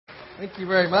Thank you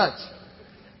very much.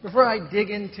 Before I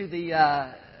dig into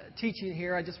the teaching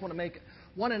here, I just want to make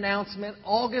one announcement.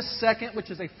 August 2nd, which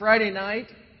is a Friday night,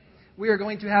 we are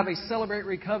going to have a Celebrate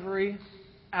Recovery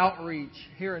outreach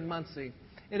here in Muncie.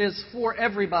 It is for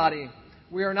everybody.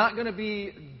 We are not going to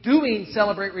be doing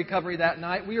Celebrate Recovery that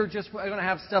night. We are just going to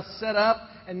have stuff set up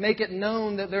and make it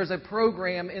known that there's a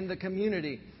program in the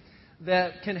community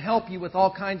that can help you with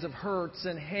all kinds of hurts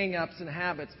and hang-ups and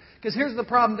habits. Because here's the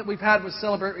problem that we've had with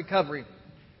Celebrate Recovery.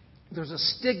 There's a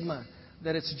stigma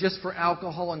that it's just for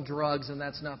alcohol and drugs, and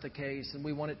that's not the case. And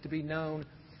we want it to be known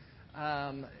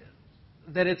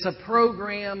that it's a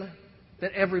program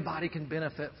that everybody can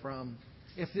benefit from.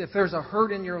 If there's a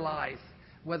hurt in your life,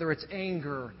 whether it's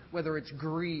anger, whether it's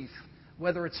grief,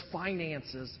 whether it's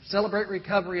finances, Celebrate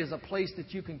Recovery is a place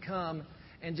that you can come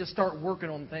and just start working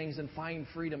on things and find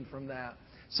freedom from that.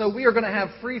 So we are going to have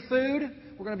free food.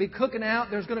 We're going to be cooking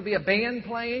out. There's going to be a band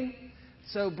playing.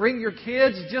 So bring your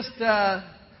kids. Just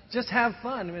have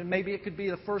fun. I mean, maybe it could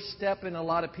be the first step in a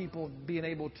lot of people being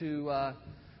able to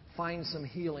find some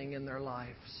healing in their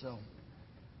life. So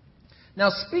now,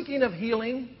 speaking of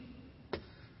healing,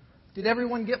 did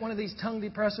everyone get one of these tongue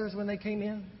depressors when they came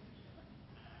in?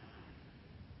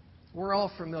 We're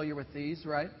all familiar with these,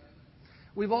 right?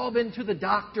 We've all been to the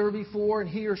doctor before, and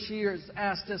he or she has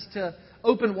asked us to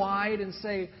open wide and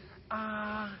say,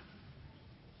 ah.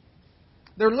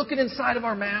 They're looking inside of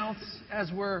our mouths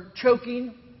as we're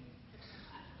choking,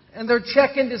 and they're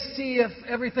checking to see if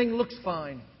everything looks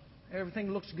fine.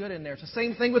 Everything looks good in there. It's the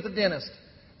same thing with the dentist.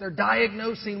 They're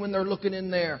diagnosing when they're looking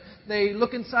in there. They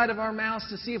look inside of our mouths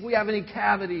to see if we have any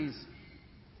cavities,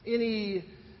 any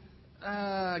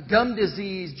gum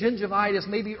disease, gingivitis,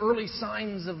 maybe early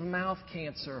signs of mouth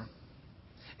cancer.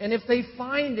 And if they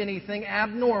find anything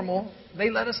abnormal,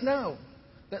 they let us know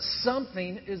that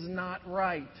something is not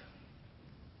right.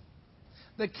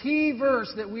 The key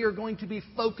verse that we are going to be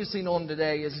focusing on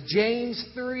today is James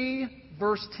 3,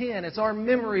 verse 10. It's our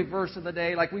memory verse of the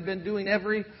day, like we've been doing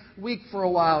every week for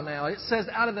a while now. It says,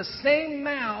 out of the same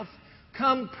mouth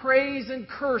come praise and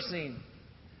cursing.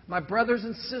 My brothers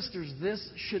and sisters, this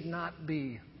should not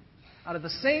be. Out of the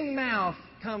same mouth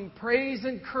come praise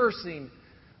and cursing.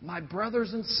 My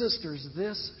brothers and sisters,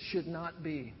 this should not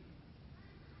be.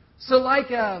 So like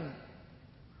a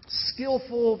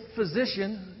skillful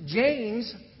physician,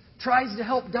 James tries to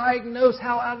help diagnose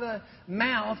how out of the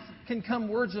mouth can come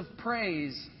words of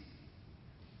praise.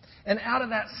 And out of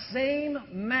that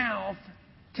same mouth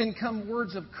can come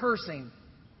words of cursing.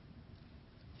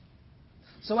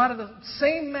 So out of the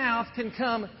same mouth can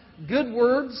come good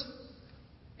words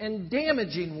and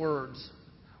damaging words.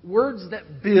 Words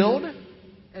that build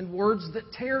and words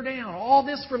that tear down. All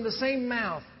this from the same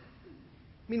mouth.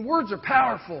 I mean, words are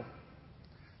powerful.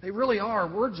 They really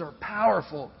are. Words are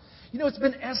powerful. You know, it's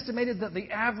been estimated that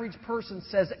the average person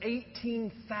says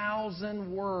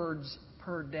 18,000 words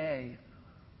per day.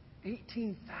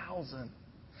 18,000.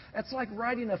 That's like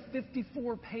writing a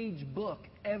 54-page book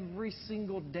every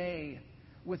single day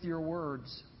with your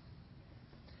words.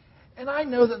 And I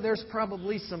know that there's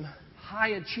probably some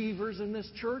high achievers in this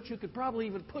church who could probably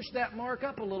even push that mark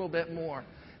up a little bit more.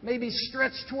 Maybe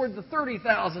stretch toward the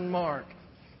 30,000 mark.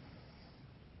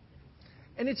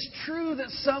 And it's true that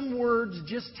some words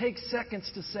just take seconds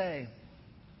to say.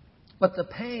 But the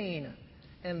pain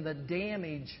and the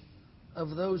damage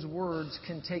of those words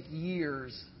can take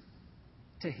years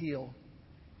to heal.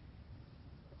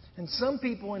 And some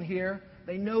people in here,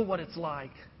 they know what it's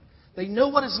like. They know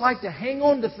what it's like to hang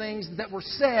on to things that were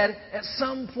said at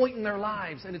some point in their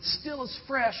lives. And it's still as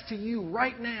fresh to you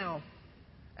right now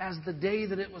as the day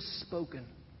that it was spoken.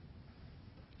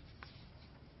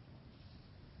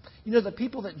 You know, the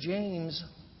people that James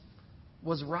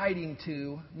was writing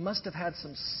to must have had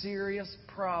some serious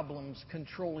problems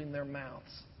controlling their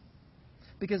mouths.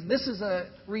 Because this is a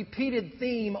repeated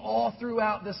theme all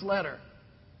throughout this letter.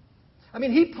 I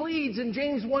mean, he pleads in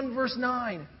James 1 verse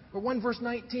 9, or 1 verse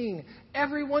 19,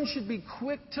 everyone should be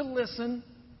quick to listen,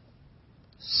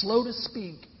 slow to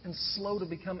speak, and slow to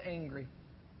become angry.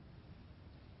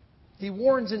 He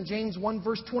warns in James 1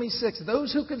 verse 26,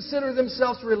 those who consider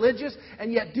themselves religious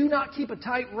and yet do not keep a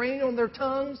tight rein on their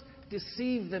tongues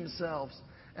deceive themselves,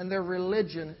 and their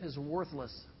religion is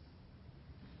worthless.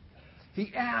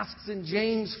 He asks in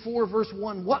James 4 verse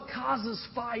 1, what causes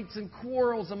fights and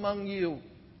quarrels among you?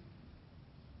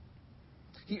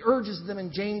 He urges them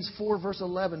in James 4 verse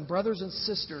 11, brothers and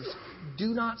sisters,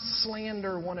 do not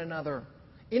slander one another.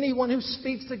 Anyone who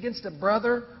speaks against a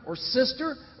brother or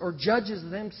sister or judges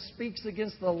them speaks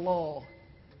against the law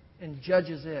and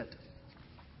judges it.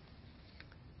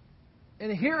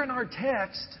 And here in our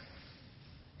text,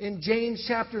 In James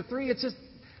chapter 3,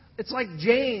 it's like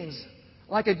James,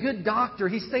 like a good doctor.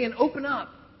 He's saying, open up.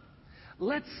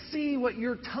 Let's see what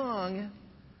your tongue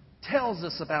tells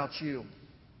us about you.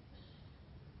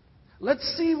 Let's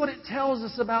see what it tells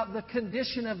us about the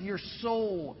condition of your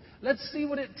soul. Let's see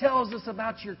what it tells us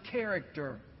about your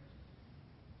character.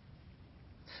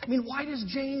 I mean, why does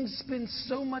James spend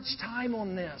so much time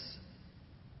on this?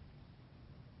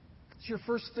 It's your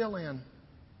first fill-in.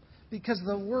 Because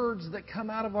the words that come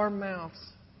out of our mouths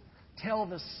tell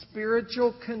the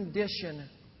spiritual condition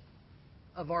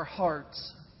of our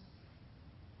hearts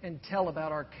and tell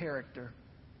about our character.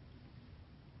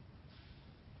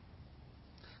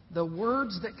 The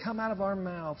words that come out of our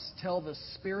mouths tell the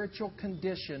spiritual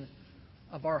condition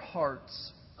of our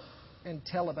hearts and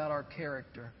tell about our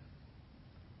character.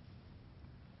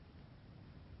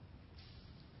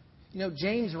 You know,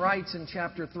 James writes in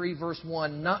chapter 3, verse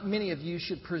 1, not many of you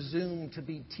should presume to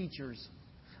be teachers,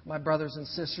 my brothers and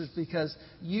sisters, because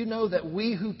you know that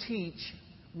we who teach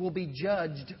will be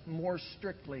judged more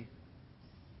strictly.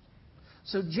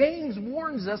 So James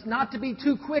warns us not to be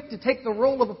too quick to take the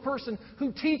role of a person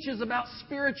who teaches about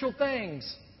spiritual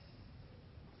things,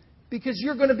 because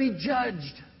you're going to be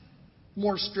judged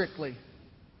more strictly.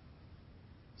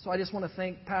 So I just want to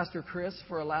thank Pastor Chris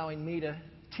for allowing me to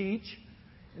teach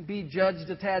and be judged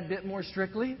a tad bit more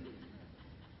strictly.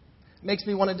 Makes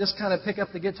me want to just kind of pick up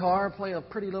the guitar, play a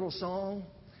pretty little song,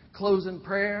 close in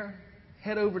prayer,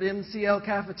 head over to MCL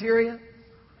cafeteria.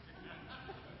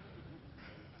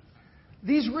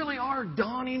 These really are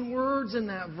dawning words in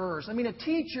that verse. I mean, a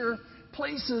teacher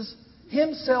places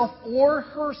himself or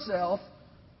herself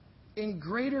in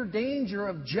greater danger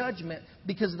of judgment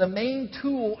because the main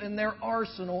tool in their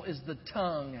arsenal is the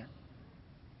tongue.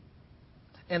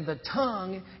 And the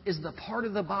tongue is the part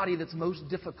of the body that's most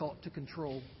difficult to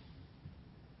control.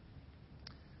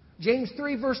 James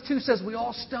 3 verse 2 says, we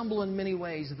all stumble in many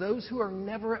ways. Those who are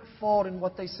never at fault in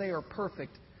what they say are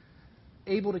perfect,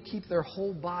 able to keep their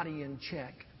whole body in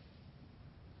check.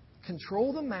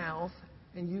 Control the mouth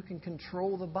and you can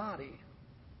control the body.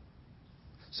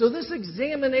 So this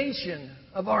examination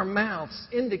of our mouths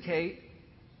indicate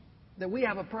that we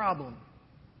have a problem.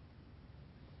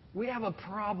 We have a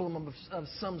problem of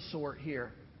some sort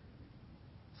here.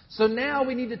 So now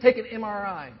we need to take an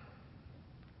MRI.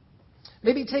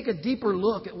 Maybe take a deeper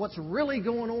look at what's really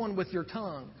going on with your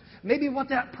tongue. Maybe what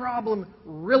that problem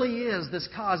really is that's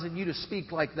causing you to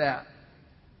speak like that.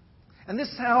 And this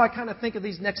is how I kind of think of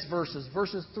these next verses.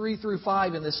 Verses 3 through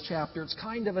 5 in this chapter. It's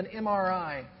kind of an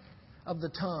MRI of the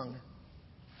tongue.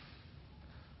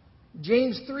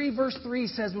 James 3 verse 3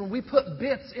 says, when we put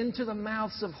bits into the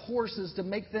mouths of horses to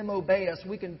make them obey us,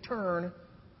 we can turn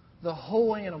the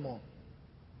whole animal.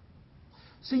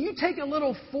 So you take a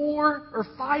little 4 or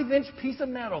 5 inch piece of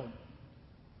metal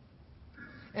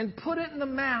and put it in the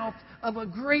mouth of a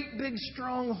great big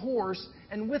strong horse,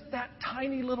 and with that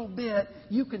tiny little bit,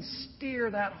 you can steer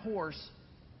that horse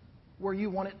where you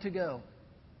want it to go.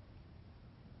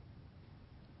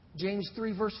 James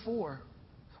 3 verse 4.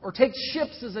 Or take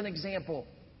ships as an example.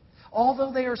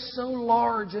 Although they are so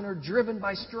large and are driven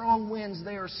by strong winds,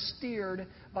 they are steered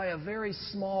by a very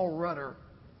small rudder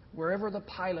wherever the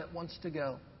pilot wants to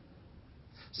go.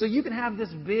 So you can have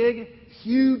this big,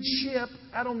 huge ship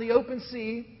out on the open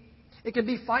sea. It can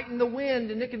be fighting the wind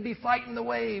and it can be fighting the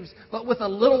waves, but with a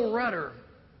little rudder,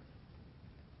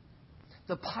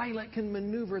 the pilot can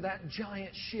maneuver that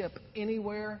giant ship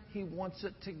anywhere he wants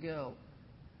it to go.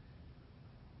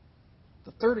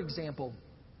 The third example.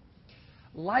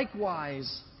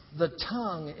 Likewise, the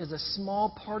tongue is a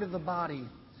small part of the body,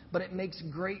 but it makes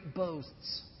great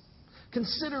boasts.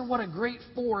 Consider what a great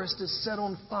forest is set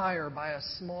on fire by a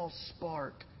small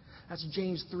spark. That's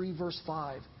James 3 verse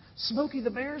 5. Smokey the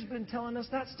Bear's been telling us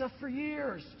that stuff for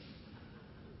years.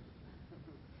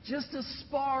 Just a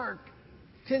spark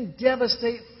can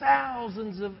devastate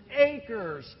thousands of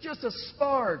acres. Just a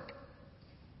spark.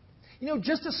 You know,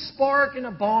 just a spark in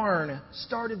a barn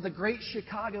started the Great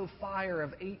Chicago Fire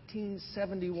of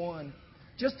 1871.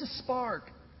 Just a spark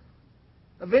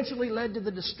eventually led to the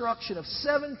destruction of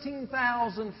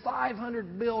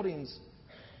 17,500 buildings,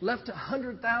 left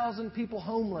 100,000 people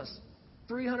homeless,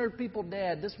 300 people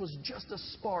dead. This was just a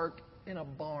spark in a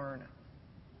barn.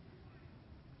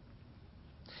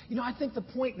 You know, I think the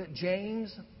point that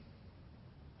James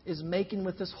is making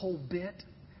with this whole bit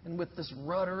and with this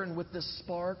rudder and with this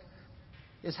spark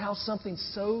is how something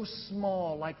so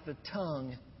small like the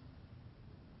tongue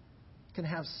can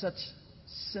have such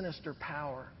sinister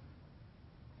power.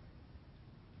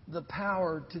 The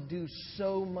power to do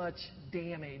so much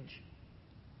damage.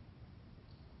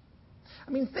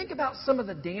 I mean, think about some of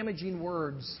the damaging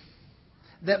words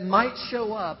that might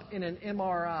show up in an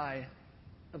MRI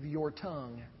of your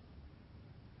tongue.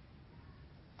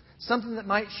 Something that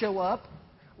might show up.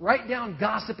 Write down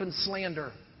gossip and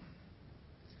slander.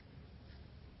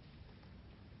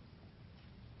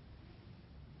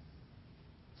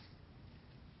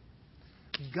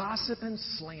 Gossip and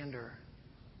slander.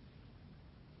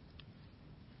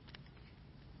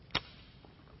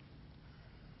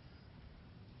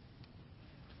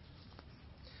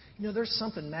 You know, there's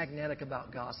something magnetic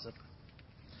about gossip.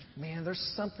 Man,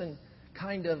 there's something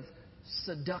kind of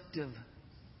seductive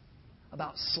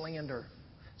about slander.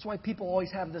 That's why people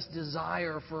always have this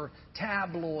desire for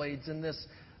tabloids and this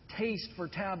taste for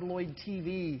tabloid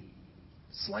TV.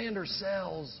 Slander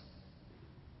sells.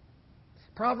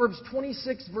 Proverbs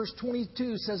 26, verse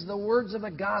 22 says, the words of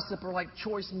a gossip are like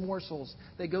choice morsels.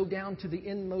 They go down to the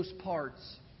inmost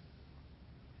parts.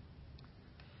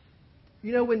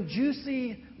 You know, when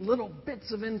juicy little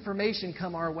bits of information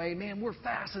come our way, man, we're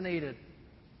fascinated.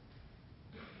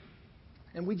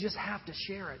 And we just have to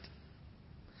share it.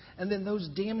 And then those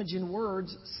damaging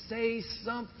words say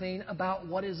something about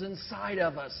what is inside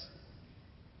of us.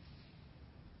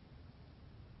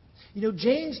 You know,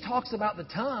 James talks about the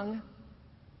tongue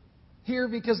here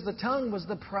because the tongue was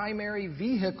the primary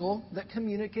vehicle that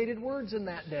communicated words in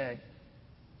that day.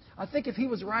 I think if he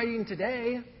was writing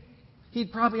today,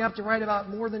 he'd probably have to write about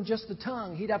more than just the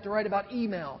tongue. He'd have to write about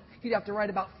email. He'd have to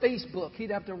write about Facebook. He'd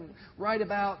have to write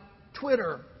about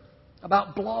Twitter,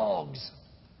 about blogs.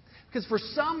 Because for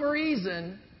some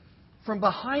reason, from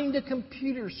behind a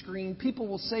computer screen, people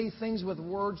will say things with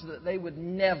words that they would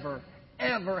never,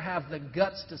 ever have the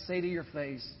guts to say to your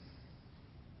face.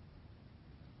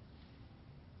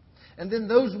 And then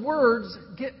those words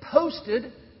get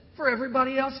posted for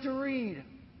everybody else to read.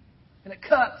 And it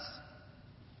cuts.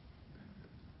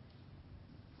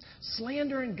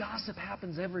 Slander and gossip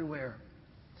happens everywhere.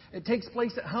 It takes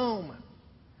place at home.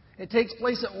 It takes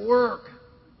place at work.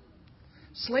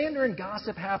 Slander and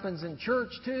gossip happens in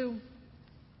church too.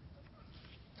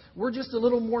 We're just a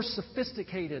little more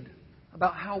sophisticated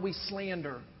about how we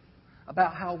slander,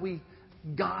 about how we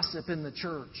gossip in the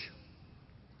church.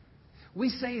 We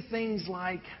say things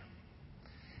like,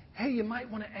 hey, you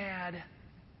might want to add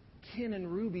Ken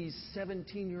and Ruby's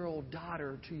 17-year-old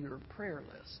daughter to your prayer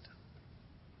list.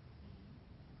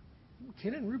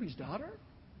 Ken and Ruby's daughter?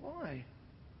 Why?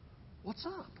 What's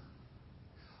up?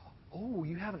 Oh,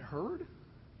 you haven't heard?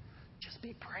 Just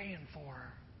be praying for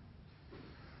her.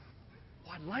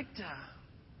 Well, I'd like to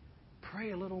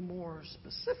pray a little more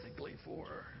specifically for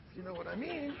her, if you know what I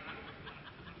mean.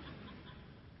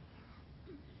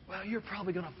 Well, you're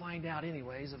probably going to find out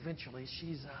anyways. Eventually,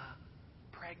 she's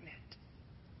pregnant.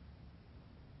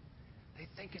 They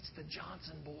think it's the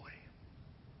Johnson boy.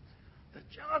 The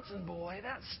Johnson boy,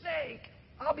 that snake.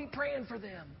 I'll be praying for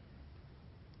them.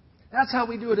 That's how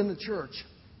we do it in the church.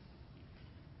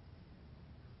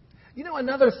 You know,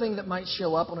 another thing that might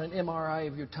show up on an MRI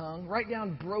of your tongue, write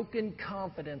down broken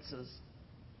confidences.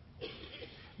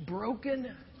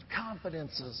 Broken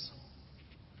confidences.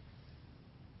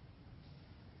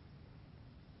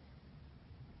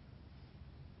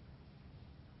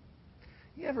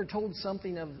 You ever told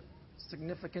something of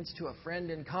significance to a friend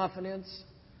in confidence,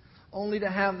 only to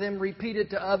have them repeat it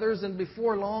to others, and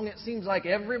before long it seems like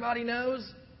everybody knows?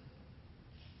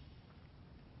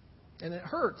 And it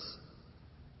hurts.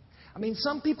 I mean,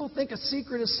 some people think a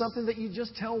secret is something that you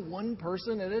just tell one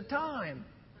person at a time.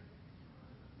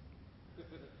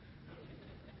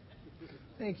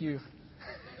 Thank you.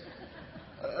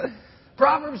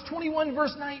 Proverbs 21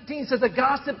 verse 19 says, a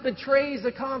gossip betrays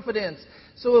a confidence.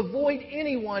 So avoid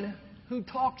anyone who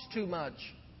talks too much.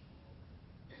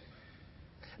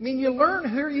 I mean, you learn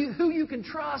who you can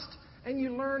trust, and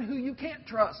you learn who you can't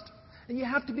trust. And you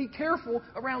have to be careful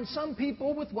around some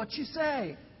people with what you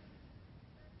say.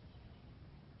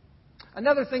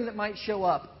 Another thing that might show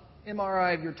up,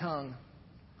 MRI of your tongue.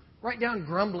 Write down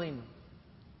grumbling.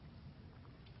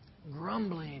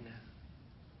 Grumbling.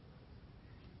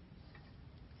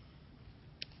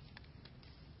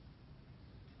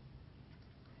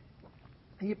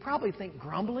 And you probably think,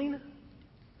 grumbling?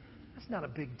 That's not a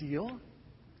big deal.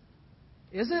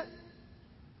 Is it?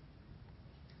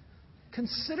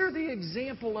 Consider the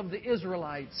example of the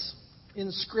Israelites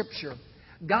in Scripture.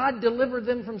 God delivered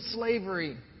them from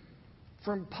slavery,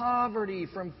 from poverty,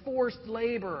 from forced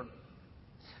labor.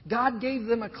 God gave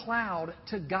them a cloud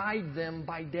to guide them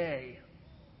by day,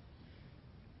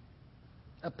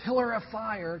 a pillar of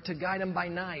fire to guide them by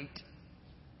night.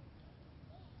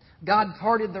 God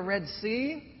parted the Red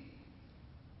Sea,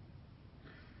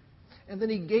 And then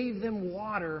He gave them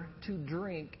water to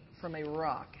drink from a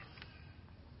rock.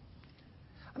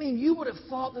 I mean, you would have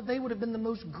thought that they would have been the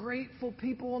most grateful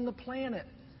people on the planet.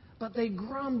 But they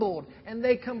grumbled and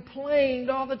they complained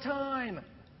all the time.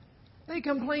 They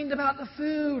complained about the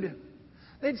food.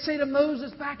 They'd say to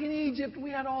Moses, back in Egypt,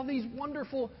 we had all these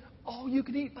wonderful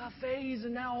all-you-can-eat buffets,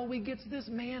 and now all we get is this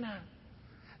manna.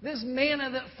 This manna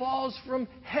that falls from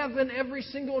heaven every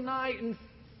single night and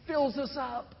fills us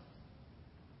up.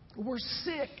 We're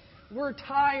sick. We're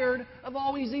tired of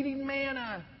always eating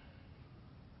manna.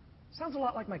 Sounds a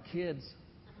lot like my kids.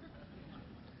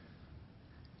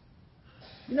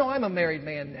 You know, I'm a married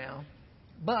man now,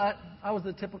 but I was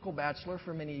the typical bachelor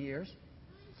for many years.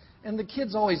 And the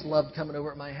kids always loved coming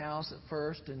over at my house at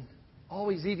first and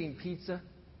always eating pizza.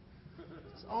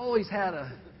 Always had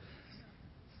a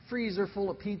freezer full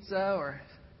of pizza or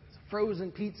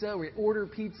frozen pizza. We'd order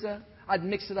pizza. I'd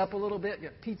mix it up a little bit.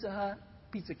 Get Pizza Hut,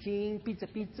 Pizza King,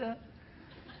 Pizza.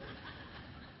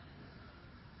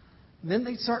 Then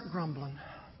they'd start grumbling.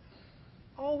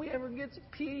 All we ever get's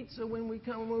pizza when we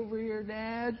come over here,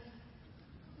 Dad.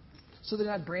 So then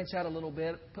I'd branch out a little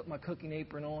bit, put my cooking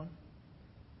apron on.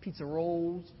 Pizza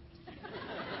rolls.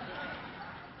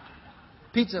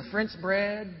 Pizza French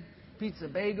bread. Pizza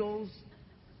bagels.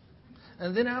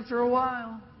 And then after a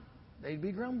while, they'd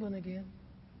be grumbling again.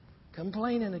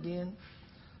 Complaining again.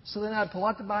 So then I'd pull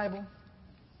out the Bible.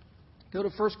 Go to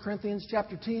 1 Corinthians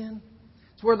chapter 10.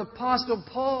 It's where the Apostle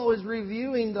Paul is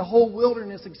reviewing the whole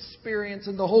wilderness experience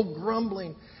and the whole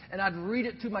grumbling. And I'd read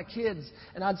it to my kids.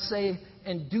 And I'd say,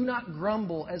 and do not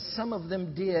grumble as some of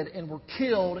them did and were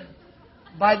killed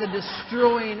by the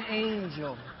destroying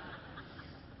angel.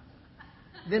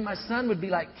 Then my son would be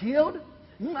like, killed?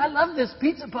 I love this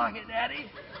pizza pocket, Daddy.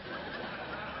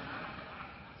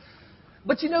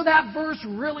 But you know, that verse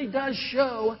really does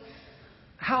show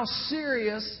how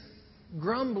serious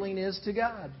grumbling is to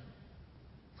God.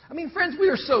 I mean, friends, we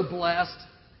are so blessed.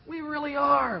 We really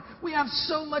are. We have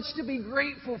so much to be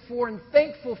grateful for and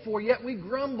thankful for, yet we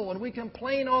grumble and we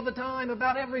complain all the time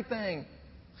about everything.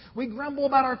 We grumble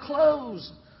about our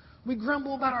clothes. We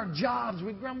grumble about our jobs.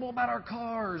 We grumble about our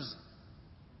cars.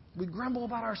 We grumble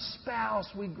about our spouse.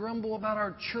 We grumble about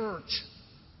our church.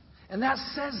 And that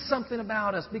says something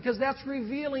about us because that's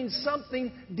revealing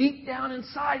something deep down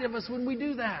inside of us when we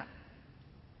do that.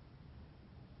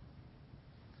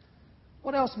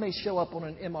 What else may show up on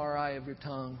an MRI of your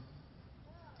tongue?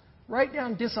 Write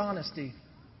down dishonesty.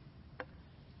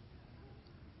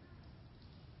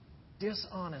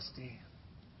 Dishonesty.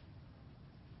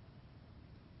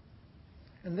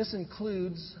 And this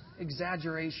includes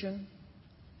exaggeration.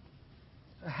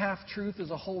 A half-truth is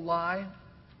a whole lie.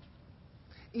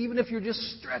 Even if you're just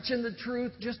stretching the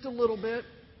truth just a little bit.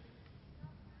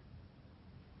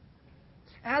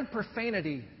 Add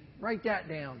profanity. Write that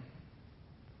down.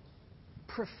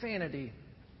 Profanity.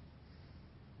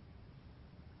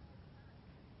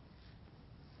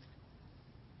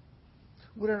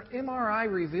 Would an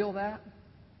MRI reveal that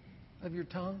of your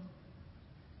tongue?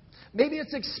 Maybe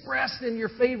it's expressed in your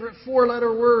favorite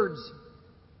four-letter words.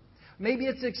 Maybe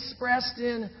it's expressed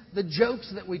in the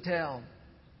jokes that we tell.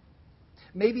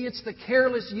 Maybe it's the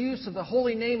careless use of the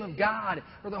holy name of God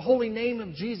or the holy name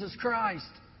of Jesus Christ.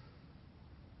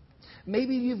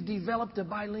 Maybe you've developed a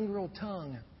bilingual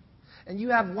tongue and you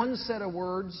have one set of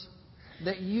words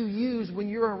that you use when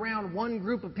you're around one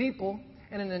group of people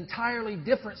and an entirely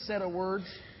different set of words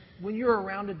when you're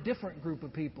around a different group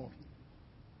of people.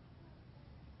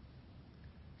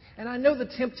 And I know the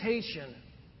temptation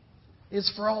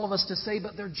is for all of us to say,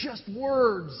 but they're just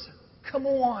words. Come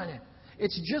on.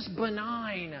 It's just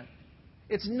benign.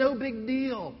 It's no big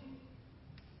deal.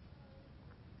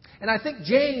 And I think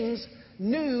James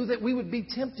knew that we would be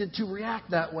tempted to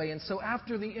react that way. And so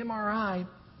after the MRI,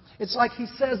 it's like he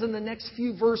says in the next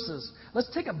few verses,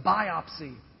 let's take a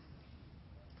biopsy.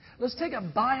 Let's take a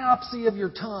biopsy of your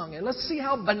tongue and let's see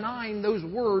how benign those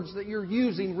words that you're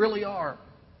using really are.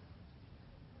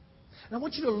 And I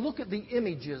want you to look at the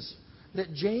images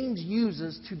that James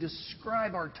uses to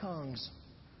describe our tongues.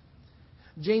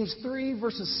 James 3,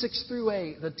 verses 6 through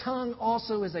 8. The tongue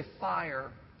also is a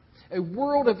fire, a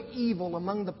world of evil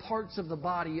among the parts of the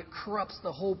body. It corrupts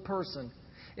the whole person.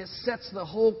 It sets the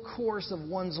whole course of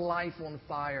one's life on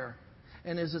fire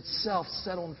and is itself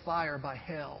set on fire by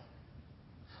hell.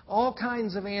 All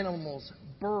kinds of animals,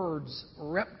 birds,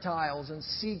 reptiles, and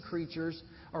sea creatures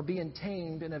are being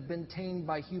tamed and have been tamed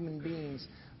by human beings,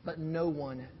 but no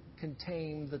one can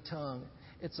tame the tongue.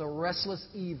 It's a restless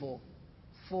evil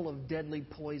full of deadly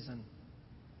poison.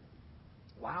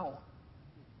 Wow.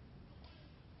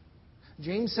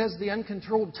 James says the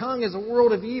uncontrolled tongue is a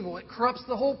world of evil. It corrupts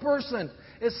the whole person.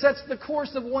 It sets the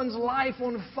course of one's life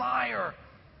on fire.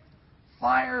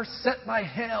 Fire set by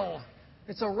hell.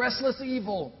 It's a restless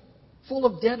evil full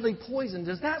of deadly poison.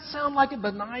 Does that sound like a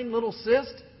benign little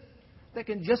cyst that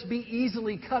can just be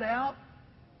easily cut out?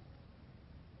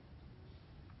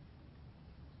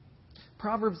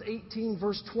 Proverbs 18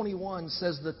 verse 21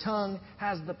 says the tongue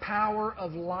has the power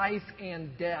of life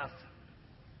and death.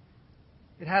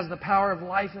 It has the power of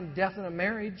life and death in a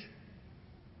marriage.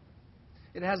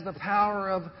 It has the power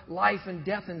of life and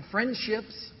death in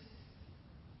friendships.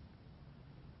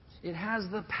 It has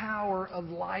the power of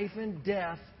life and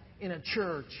death in a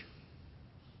church.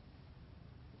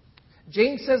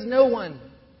 James says no one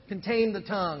can tame the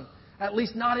tongue, at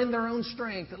least not in their own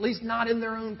strength, at least not in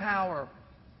their own power.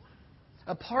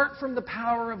 Apart from the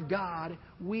power of God,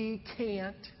 we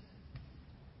can't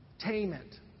tame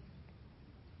it.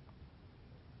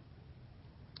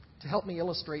 To help me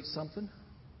illustrate something,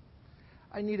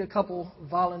 I need a couple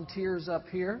volunteers up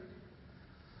here.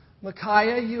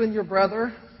 Micaiah, you and your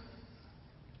brother.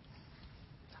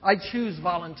 I choose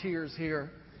volunteers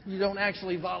here. You don't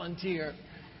actually volunteer.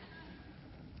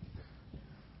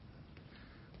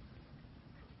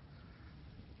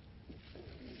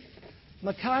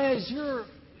 Micaiah, is your...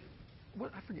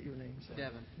 What? I forget your name. So.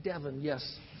 Devin. Devin,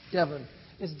 yes. Devin.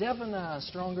 Is Devin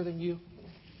stronger than you?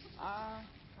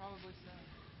 Probably so.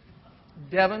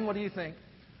 Devin, what do you think?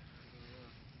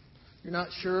 You're not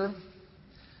sure?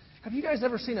 Have you guys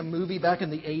ever seen a movie back in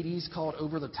the 80s called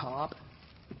Over the Top?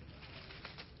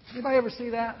 Anybody ever see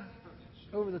that?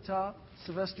 Over the Top?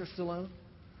 Sylvester Stallone?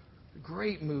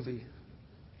 Great movie.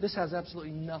 This has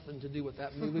absolutely nothing to do with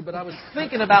that movie, but I was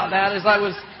thinking about that as I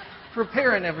was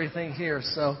preparing everything here.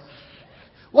 So,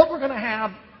 what we're going to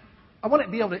have, I want to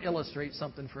be able to illustrate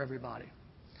something for everybody.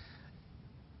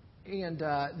 And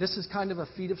this is kind of a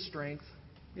feat of strength.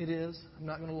 It is. I'm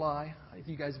not going to lie.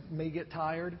 You guys may get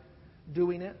tired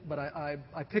doing it, but I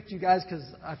picked you guys because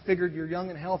I figured you're young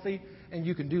and healthy and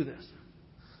you can do this.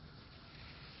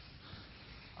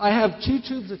 I have 2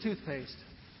 tubes of toothpaste.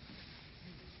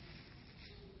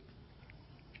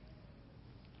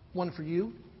 One for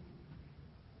you.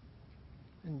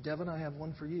 And Devin, I have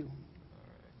one for you.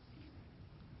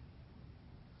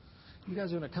 You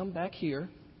guys are going to come back here,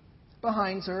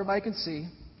 behind so everybody can see.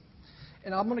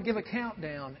 And I'm going to give a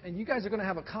countdown. And you guys are going to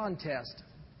have a contest.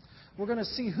 We're going to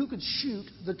see who could shoot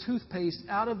the toothpaste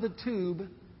out of the tube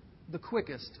the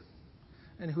quickest.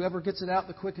 And whoever gets it out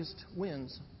the quickest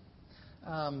wins.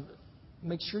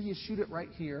 Make sure you shoot it right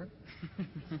here.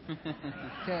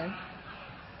 Okay.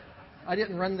 I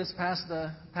didn't run this past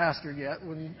the pastor yet,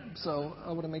 so I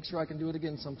want to make sure I can do it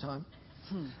again sometime.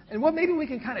 And maybe we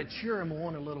can kind of cheer him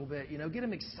on a little bit, get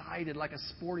him excited like a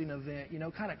sporting event,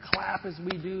 kind of clap as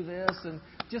we do this and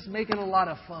just make it a lot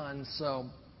of fun. So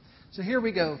here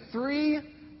we go. 3,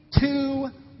 2,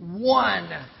 1.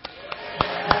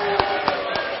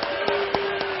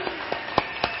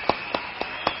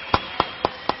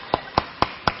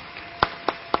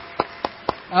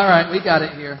 All right, we got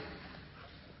it here.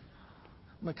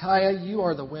 Micaiah, you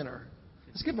are the winner.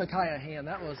 Let's give Micaiah a hand.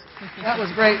 That was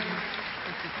great.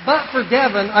 But for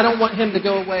Devin, I don't want him to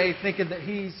go away thinking that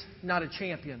he's not a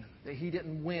champion, that he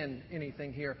didn't win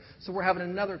anything here. So we're having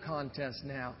another contest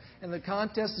now. And the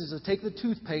contest is to take the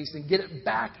toothpaste and get it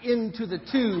back into the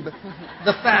tube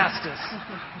the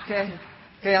fastest. Okay?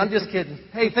 Okay, I'm just kidding.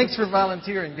 Hey, thanks for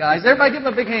volunteering, guys. Everybody give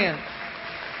him a big hand.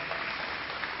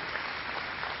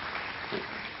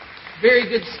 Very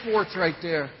good sports right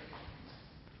there.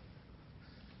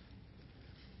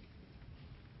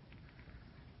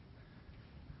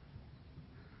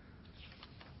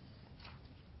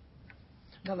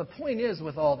 Now, the point is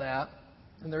with all that,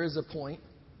 and there is a point,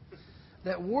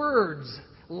 that words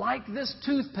like this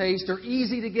toothpaste are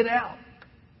easy to get out,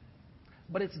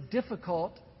 but it's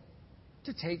difficult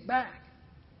to take back.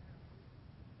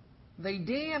 They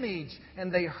damage,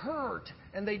 and they hurt,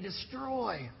 and they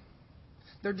destroy.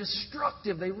 They're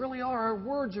destructive. They really are. Our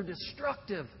words are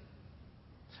destructive.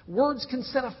 Words can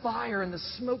set a fire, and the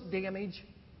smoke damage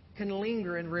can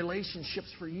linger in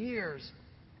relationships for years.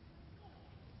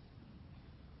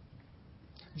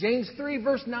 James 3,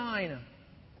 verse 9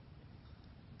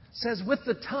 says, with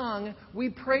the tongue we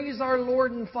praise our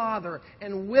Lord and Father,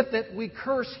 and with it we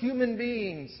curse human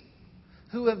beings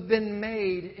who have been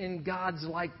made in God's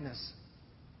likeness.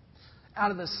 Out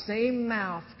of the same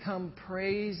mouth come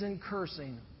praise and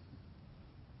cursing.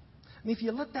 I mean, if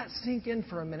you let that sink in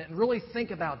for a minute and really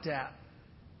think about that,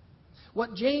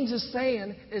 what James is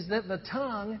saying is that the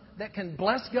tongue that can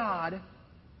bless God,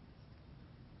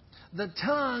 the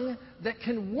tongue that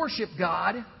can worship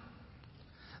God,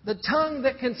 The tongue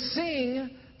that can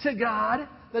sing to God,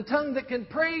 the tongue that can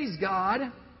praise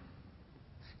God,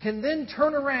 can then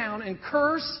turn around and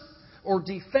curse or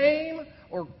defame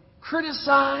or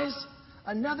criticize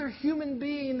another human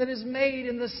being that is made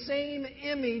in the same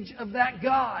image of that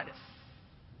God.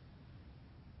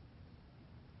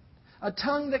 A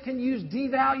tongue that can use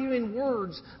devaluing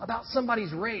words about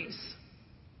somebody's race,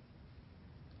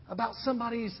 about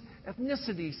somebody's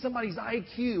ethnicity, somebody's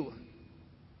IQ,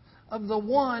 of the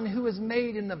one who is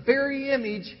made in the very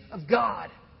image of God.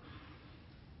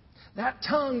 That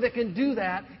tongue that can do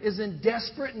that is in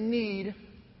desperate need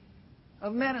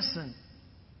of medicine.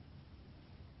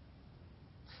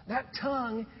 That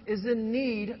tongue is in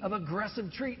need of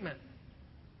aggressive treatment.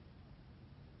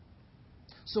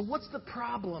 So what's the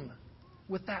problem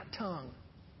with that tongue?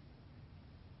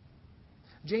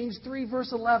 James 3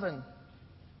 verse 11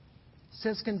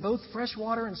 says, can both fresh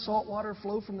water and salt water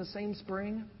flow from the same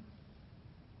spring?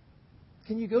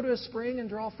 Can you go to a spring and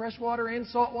draw fresh water and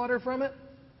salt water from it?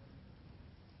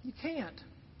 You can't.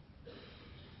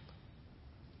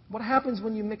 What happens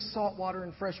when you mix salt water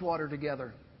and fresh water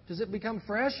together? Does it become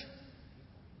fresh?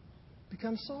 It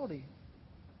becomes salty.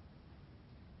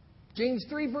 James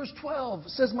 3 verse 12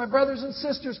 says, my brothers and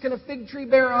sisters, can a fig tree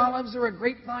bear olives or a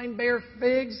grapevine bear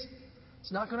figs?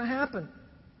 It's not going to happen.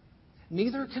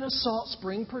 Neither can a salt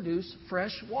spring produce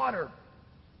fresh water.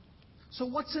 So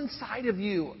what's inside of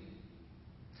you?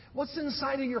 What's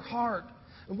inside of your heart?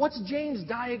 And what's James'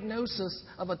 diagnosis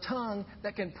of a tongue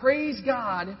that can praise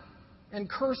God and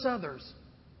curse others?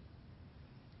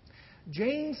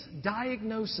 James'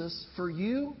 diagnosis for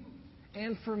you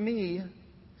and for me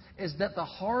is that the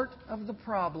heart of the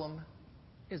problem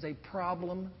is a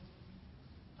problem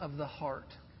of the heart.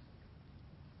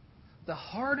 The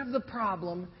heart of the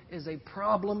problem is a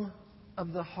problem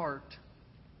of the heart.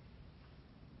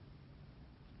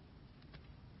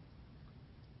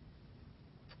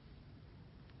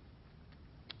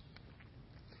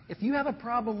 If you have a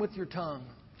problem with your tongue,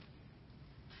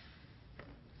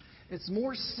 it's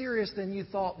more serious than you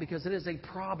thought because it is a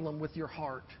problem with your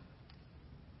heart.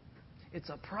 It's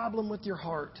a problem with your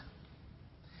heart.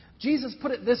 Jesus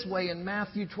put it this way in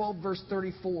Matthew 12, verse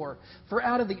 34. For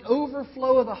out of the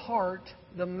overflow of the heart,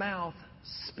 the mouth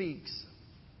speaks.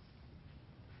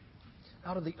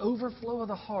 Out of the overflow of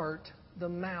the heart, the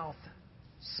mouth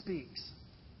speaks.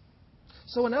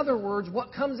 So in other words,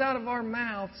 what comes out of our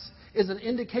mouths is an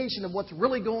indication of what's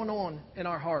really going on in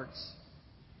our hearts.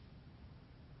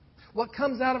 What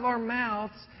comes out of our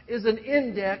mouths is an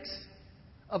index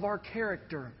of our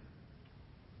character.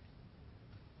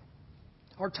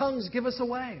 Our tongues give us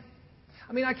away.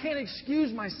 I mean, I can't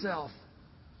excuse myself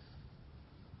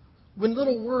when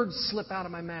little words slip out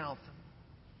of my mouth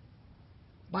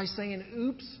by saying,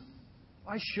 oops,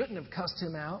 I shouldn't have cussed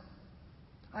him out.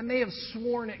 I may have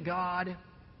sworn at God.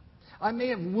 I may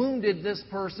have wounded this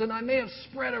person. I may have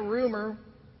spread a rumor.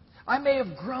 I may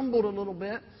have grumbled a little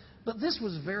bit. But this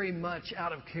was very much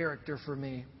out of character for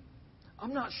me.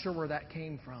 I'm not sure where that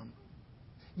came from.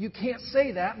 You can't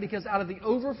say that because out of the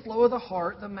overflow of the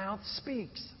heart, the mouth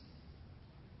speaks.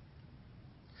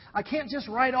 I can't just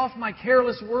write off my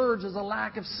careless words as a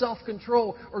lack of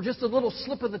self-control or just a little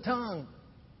slip of the tongue.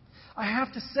 I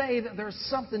have to say that there's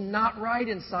something not right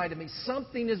inside of me.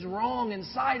 Something is wrong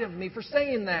inside of me for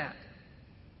saying that.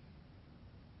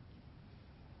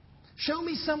 Show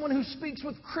me someone who speaks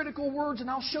with critical words and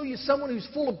I'll show you someone who's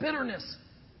full of bitterness,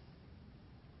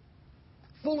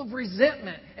 full of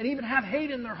resentment, and even have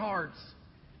hate in their hearts.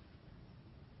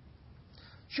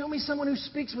 Show me someone who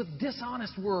speaks with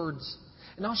dishonest words,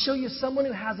 and I'll show you someone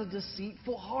who has a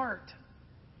deceitful heart.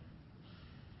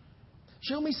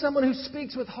 Show me someone who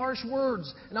speaks with harsh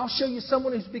words, and I'll show you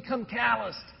someone who's become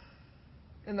calloused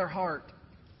in their heart.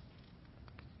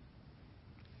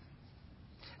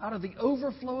 Out of the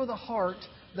overflow of the heart,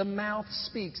 the mouth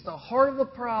speaks. The heart of the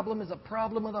problem is a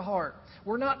problem of the heart.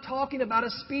 We're not talking about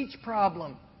a speech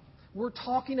problem. We're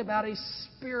talking about a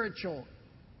spiritual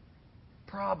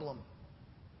problem.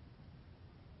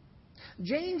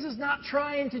 James is not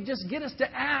trying to just get us to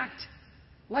act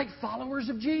like followers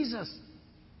of Jesus.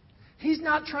 He's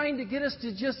not trying to get us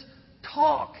to just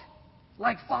talk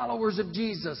like followers of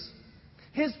Jesus.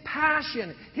 His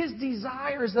passion, his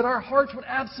desire is that our hearts would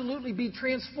absolutely be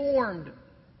transformed.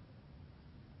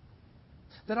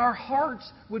 That our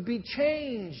hearts would be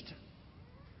changed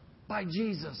by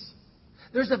Jesus.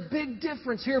 There's a big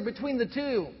difference here between the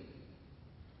two.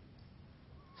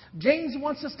 James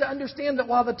wants us to understand that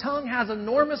while the tongue has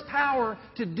enormous power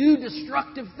to do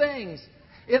destructive things,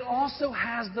 it also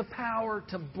has the power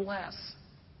to bless.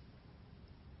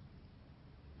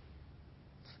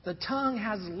 The tongue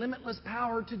has limitless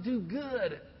power to do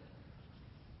good.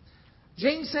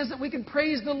 James says that we can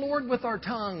praise the Lord with our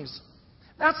tongues.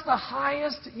 That's the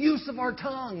highest use of our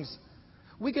tongues.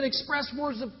 We can express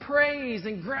words of praise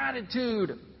and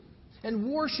gratitude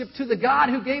and worship to the God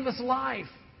who gave us life,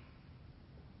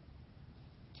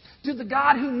 to the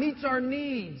God who meets our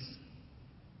needs,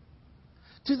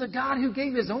 to the God who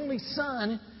gave His only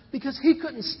Son because He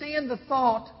couldn't stand the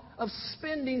thought of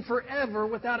spending forever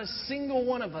without a single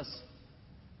one of us,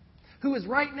 who is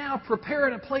right now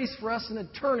preparing a place for us in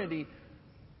eternity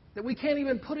that we can't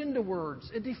even put into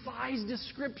words. It defies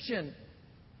description.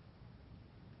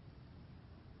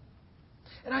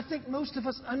 And I think most of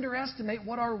us underestimate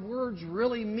what our words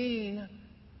really mean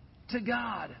to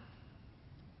God.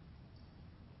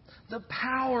 The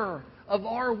power of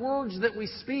our words that we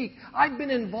speak. I've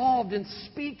been involved in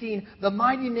speaking the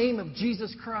mighty name of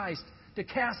Jesus Christ to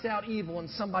cast out evil in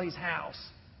somebody's house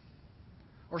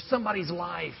or somebody's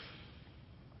life.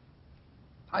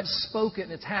 I've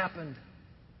spoken, it's happened.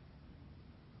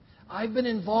 I've been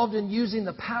involved in using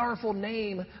the powerful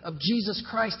name of Jesus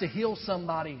Christ to heal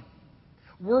somebody.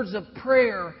 Words of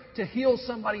prayer to heal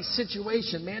somebody's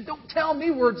situation. Man, don't tell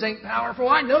me words ain't powerful.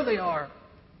 I know they are.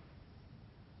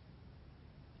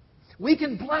 We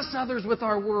can bless others with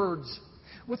our words.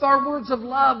 With our words of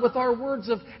love, with our words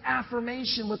of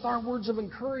affirmation, with our words of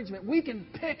encouragement. We can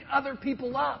pick other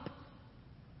people up.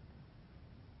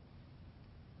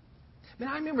 Man,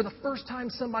 I remember the first time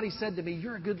somebody said to me,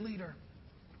 "You're a good leader."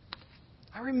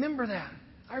 I remember that.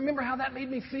 I remember how that made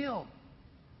me feel.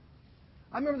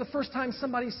 I remember the first time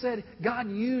somebody said, "God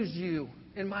used you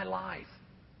in my life."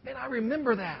 Man, I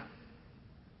remember that.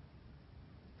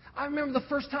 I remember the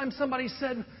first time somebody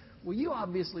said, "Well, you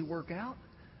obviously work out."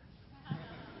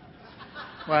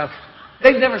 Well,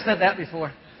 they've never said that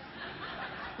before.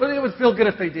 But it would feel good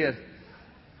if they did.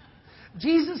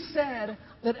 Jesus said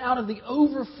that out of the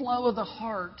overflow of the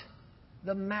heart,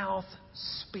 the mouth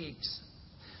speaks.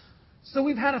 So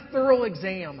we've had a thorough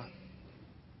exam.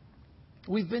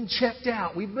 We've been checked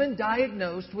out. We've been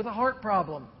diagnosed with a heart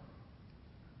problem.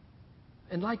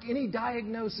 And like any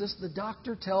diagnosis, the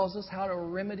doctor tells us how to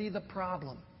remedy the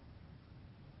problem.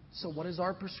 So what is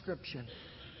our prescription?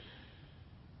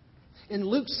 In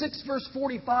Luke 6, verse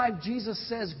 45, Jesus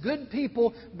says, "Good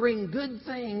people bring good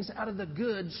things out of the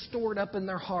good stored up in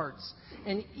their hearts.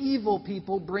 And evil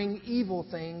people bring evil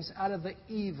things out of the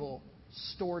evil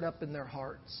stored up in their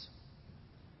hearts."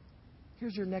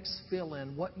 Here's your next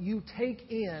fill-in. What you take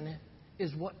in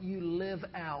is what you live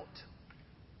out.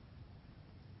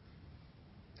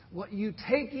 What you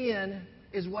take in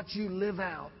is what you live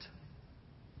out.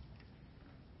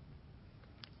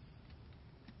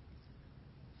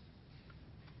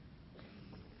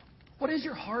 What is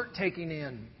your heart taking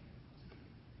in?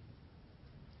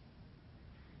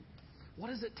 What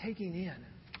is it taking in?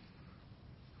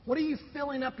 What are you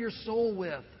filling up your soul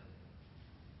with?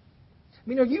 I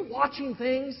mean, are you watching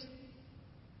things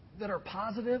that are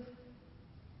positive?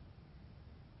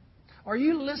 Are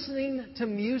you listening to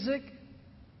music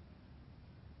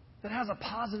that has a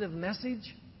positive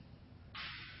message?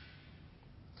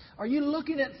 Are you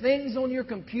looking at things on your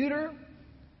computer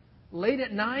late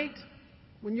at night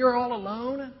when you're all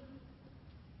alone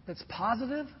that's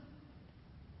positive?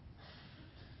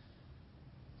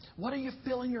 What are you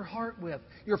filling your heart with?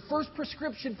 Your first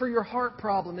prescription for your heart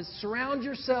problem is surround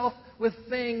yourself with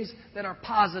things that are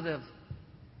positive.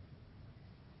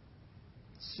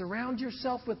 Surround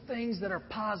yourself with things that are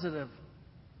positive.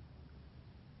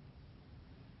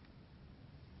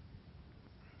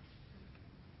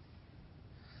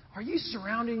 Are you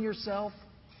surrounding yourself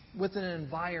with an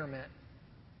environment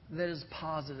that is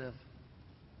positive?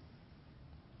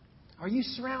 Are you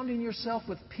surrounding yourself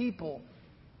with people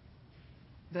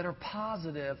that are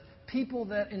positive, people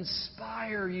that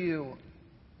inspire you?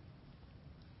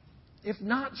 If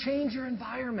not, change your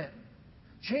environment.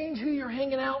 Change who you're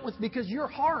hanging out with, because your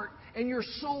heart and your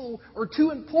soul are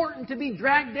too important to be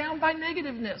dragged down by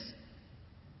negativeness.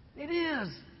 It is.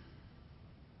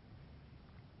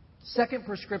 Second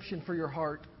prescription for your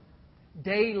heart: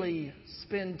 daily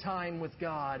spend time with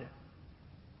God.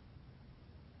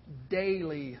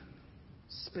 Daily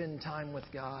spend time with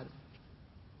God.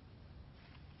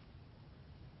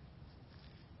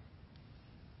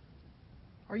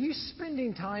 Are you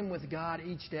spending time with God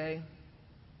each day?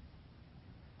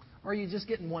 Or are you just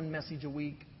getting one message a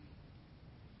week?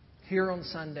 Here on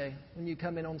Sunday, when you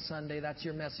come in on Sunday, that's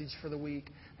your message for the week.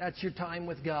 That's your time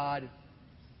with God.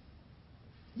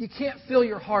 You can't fill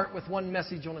your heart with one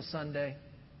message on a Sunday.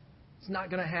 It's not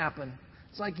going to happen.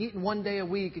 It's like eating one day a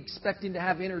week, expecting to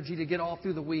have energy to get all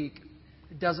through the week.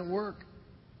 It doesn't work.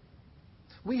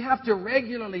 We have to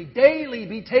regularly, daily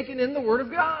be taking in the Word of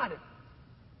God.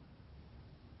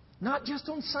 Not just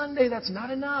on Sunday. That's not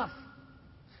enough.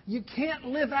 You can't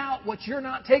live out what you're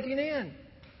not taking in.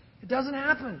 It doesn't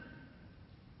happen.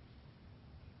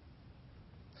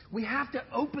 We have to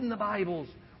open the Bibles.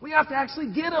 We have to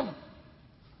actually get them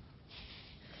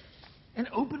and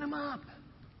open them up.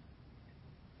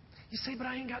 You say, but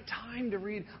I ain't got time to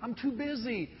read. I'm too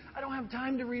busy. I don't have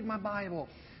time to read my Bible.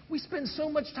 We spend so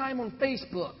much time on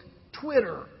Facebook,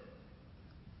 Twitter,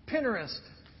 Pinterest.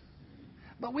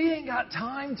 But we ain't got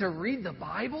time to read the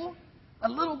Bible a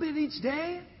little bit each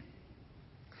day.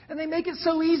 And they make it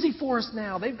so easy for us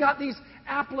now. They've got these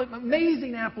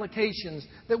amazing applications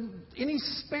that any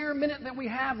spare minute that we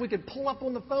have, we could pull up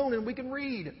on the phone and we can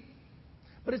read.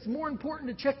 But it's more important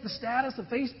to check the status of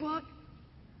Facebook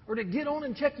or to get on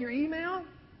and check your email.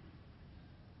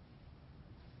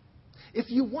 If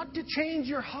you want to change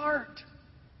your heart,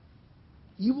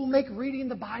 you will make reading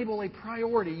the Bible a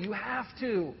priority. You have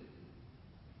to.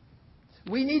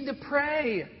 We need to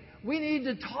pray. We need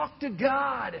to talk to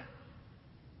God.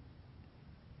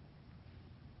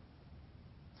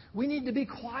 We need to be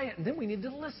quiet, and then we need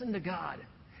to listen to God.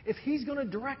 If He's going to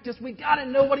direct us, we got to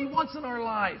know what He wants in our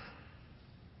life.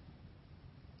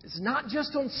 It's not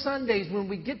just on Sundays when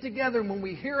we get together and when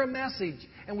we hear a message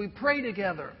and we pray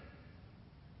together.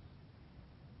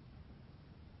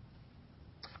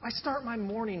 I start my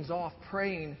mornings off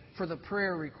praying for the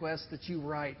prayer requests that you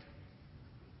write.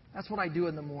 That's what I do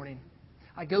in the morning.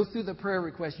 I go through the prayer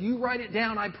requests. You write it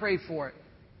down, I pray for it.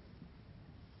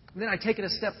 And then I take it a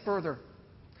step further.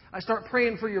 I start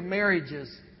praying for your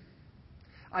marriages.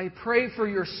 I pray for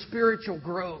your spiritual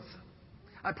growth.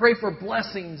 I pray for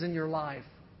blessings in your life.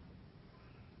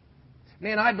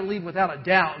 Man, I believe without a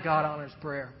doubt God honors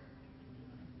prayer.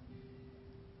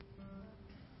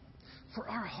 For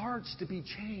our hearts to be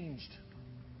changed.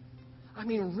 I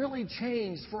mean, really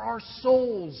changed. For our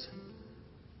souls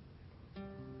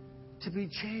to be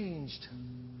changed.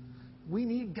 We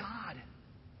need God.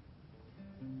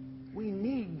 We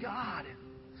need God.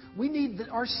 We need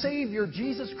our Savior,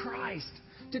 Jesus Christ,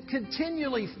 to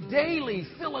continually, daily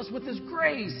fill us with His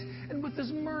grace and with His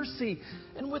mercy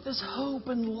and with His hope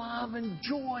and love and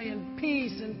joy and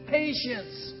peace and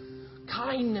patience,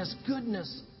 kindness,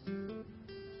 goodness,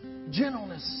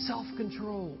 gentleness,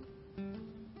 self-control.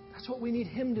 That's what we need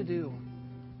Him to do.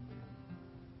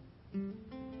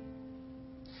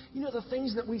 You know, the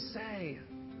things that we say,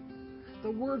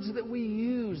 the words that we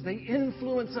use, they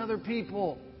influence other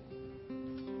people.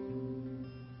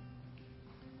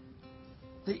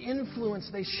 They influence,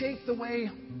 they shape the way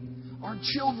our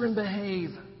children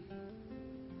behave.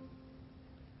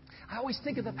 I always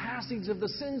think of the passage of the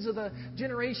sins of the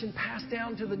generation passed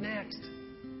down to the next.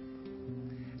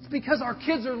 It's because our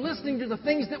kids are listening to the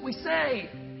things that we say.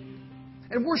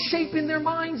 And we're shaping their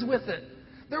minds with it.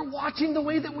 They're watching the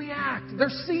way that we act. They're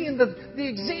seeing the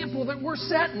example that we're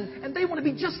setting. And they want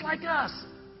to be just like us.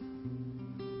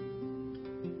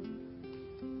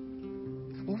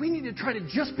 Well, we need to try to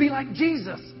just be like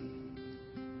Jesus.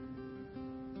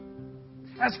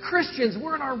 As Christians,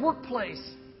 we're in our workplace.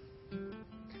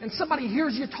 And somebody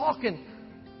hears you talking.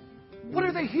 What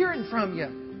are they hearing from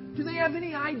you? Do they have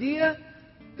any idea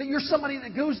that you're somebody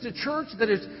that goes to church, that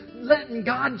is letting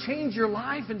God change your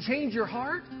life and change your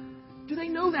heart? Do they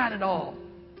know that at all?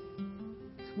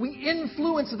 We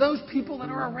influence those people that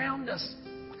are around us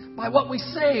by what we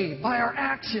say, by our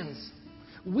actions.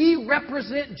 We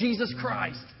represent Jesus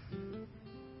Christ.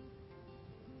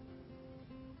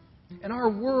 And our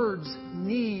words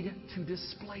need to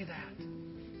display that.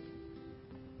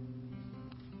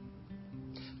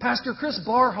 Pastor Chris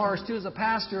Barhurst, who is a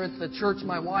pastor at the church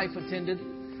my wife attended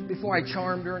before I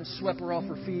charmed her and swept her off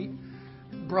her feet,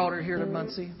 brought her here to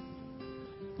Muncie.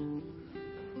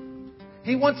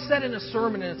 He once said in a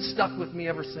sermon, and it's stuck with me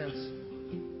ever since.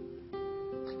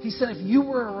 He said, if you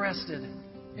were arrested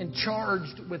and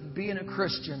charged with being a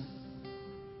Christian,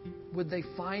 would they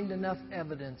find enough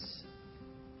evidence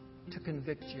to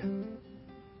convict you?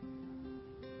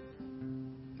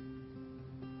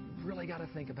 You've really got to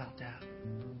think about that.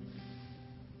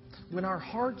 When our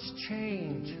hearts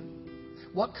change,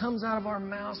 what comes out of our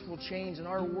mouths will change, and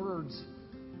our words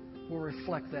will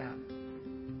reflect that.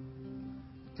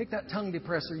 Take that tongue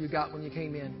depressor you got when you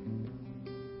came in.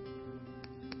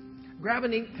 Grab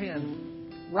an ink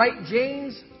pen. Write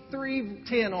James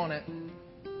 3:10 on it.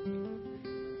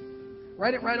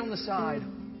 Write it right on the side.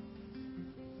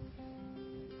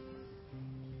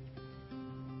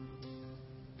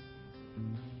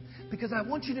 Because I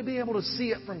want you to be able to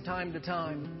see it from time to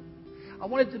time. I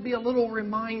want it to be a little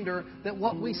reminder that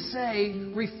what we say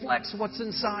reflects what's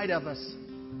inside of us.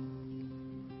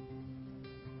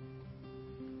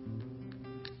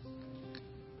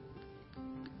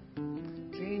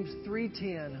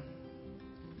 3:10.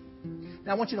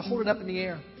 Now I want you to hold it up in the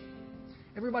air.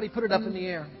 Everybody put it up in the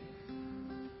air.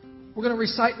 We're going to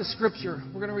recite the scripture.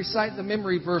 We're going to recite the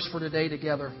memory verse for today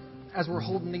together as we're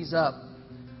holding these up.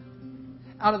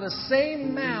 Out of the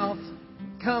same mouth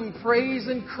come praise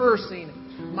and cursing.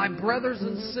 My brothers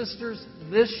and sisters,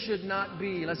 this should not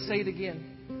be. Let's say it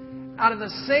again. Out of the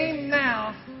same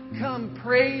mouth come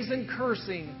praise and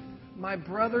cursing. My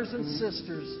brothers and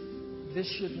sisters, this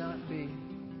should not be.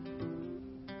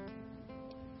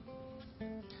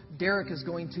 Derek is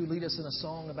going to lead us in a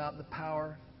song about the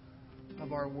power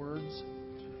of our words.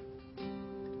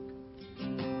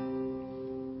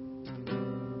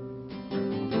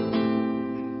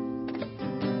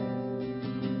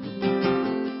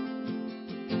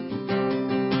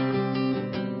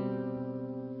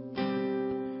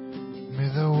 May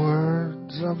the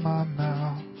words of my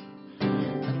mouth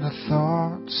and the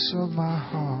thoughts of my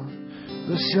heart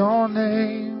bless your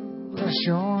name,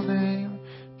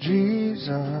 Jesus.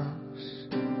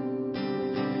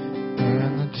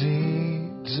 And the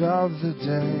deeds of the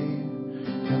day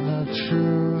and the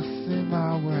truth in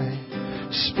my way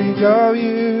speak of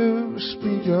you,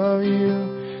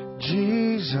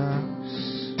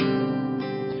 Jesus.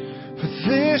 For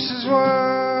this is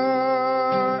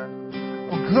what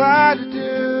I'm glad to do.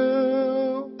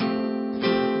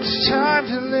 It's time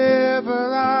to live a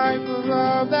life of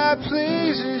love that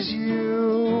pleases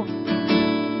you.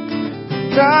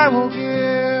 And I will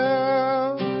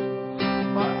give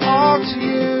my all to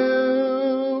you.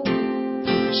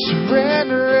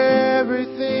 Surrender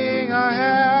everything I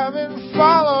have and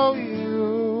follow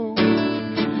you.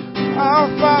 I'll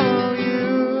follow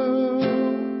you.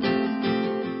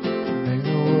 May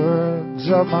the words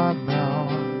of my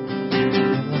mouth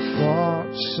and the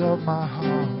thoughts of my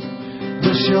heart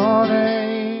bless your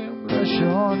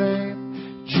name,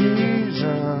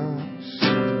 Jesus.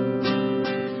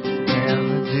 And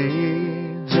the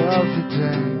deeds of the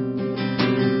day,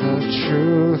 the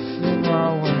truth in my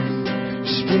way,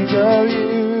 speak of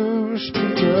you,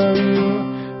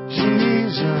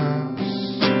 Jesus.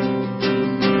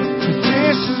 For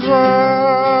this is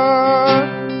what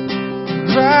I'm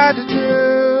glad to do.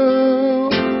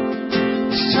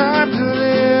 It's time to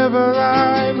live a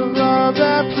life of love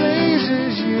that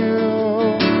pleases you.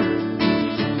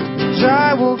 And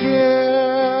I will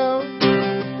give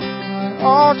my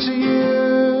all to you.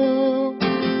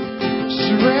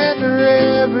 Surrender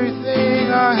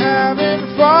everything I have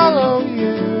and follow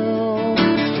you.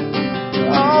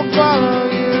 I'll follow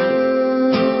you.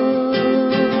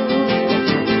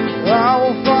 I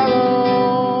will follow.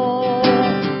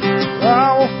 I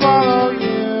will follow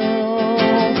you.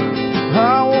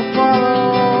 I will follow.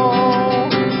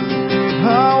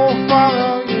 I will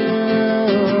follow you.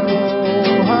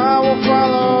 I will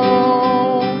follow.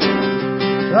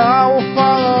 I will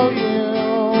follow you.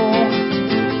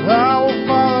 I will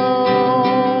follow.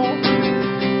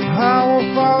 I will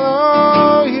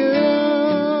follow you.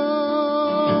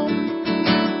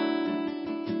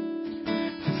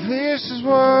 This is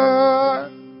what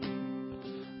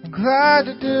I'm glad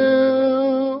to do.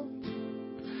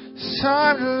 It's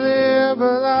time to live a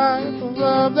life of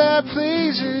love that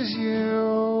pleases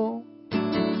you.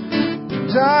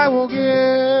 And I will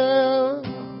give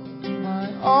my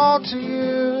all to you.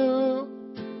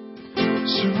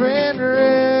 Surrender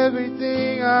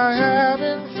everything I have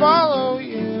and follow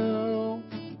you.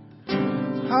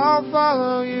 I'll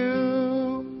follow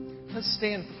you. Let's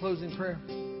stand for closing prayer.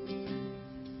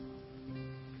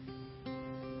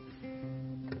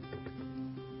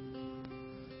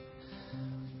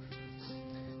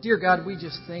 Dear God, we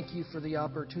just thank you for the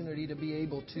opportunity to be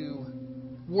able to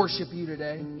worship you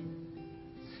today.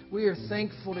 We are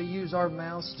thankful to use our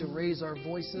mouths to raise our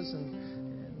voices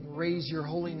and raise your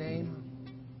holy name.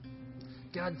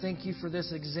 God, thank you for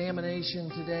this examination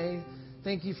today.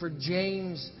 Thank you for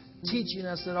James teaching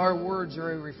us that our words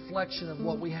are a reflection of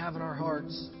what we have in our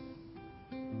hearts.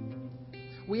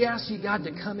 We ask you, God,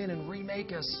 to come in and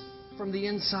remake us from the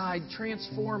inside,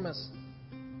 transform us.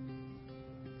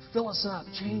 Fill us up.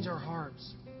 Change our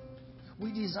hearts.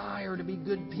 We desire to be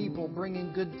good people,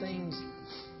 bringing good things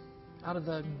out of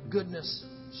the goodness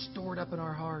stored up in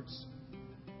our hearts.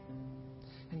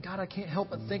 And God, I can't help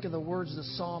but think of the words of the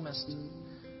psalmist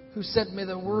who said, may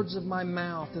the words of my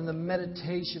mouth and the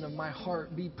meditation of my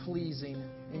heart be pleasing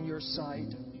in your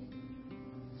sight.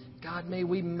 God, may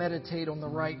we meditate on the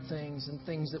right things and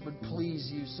things that would please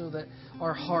you so that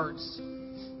our hearts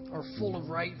are full of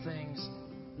right things.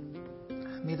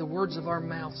 May the words of our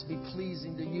mouths be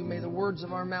pleasing to you. May the words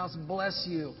of our mouths bless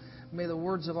you. May the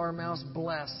words of our mouths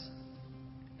bless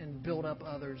and build up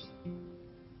others.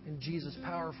 In Jesus'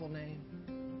 powerful name,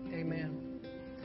 Amen.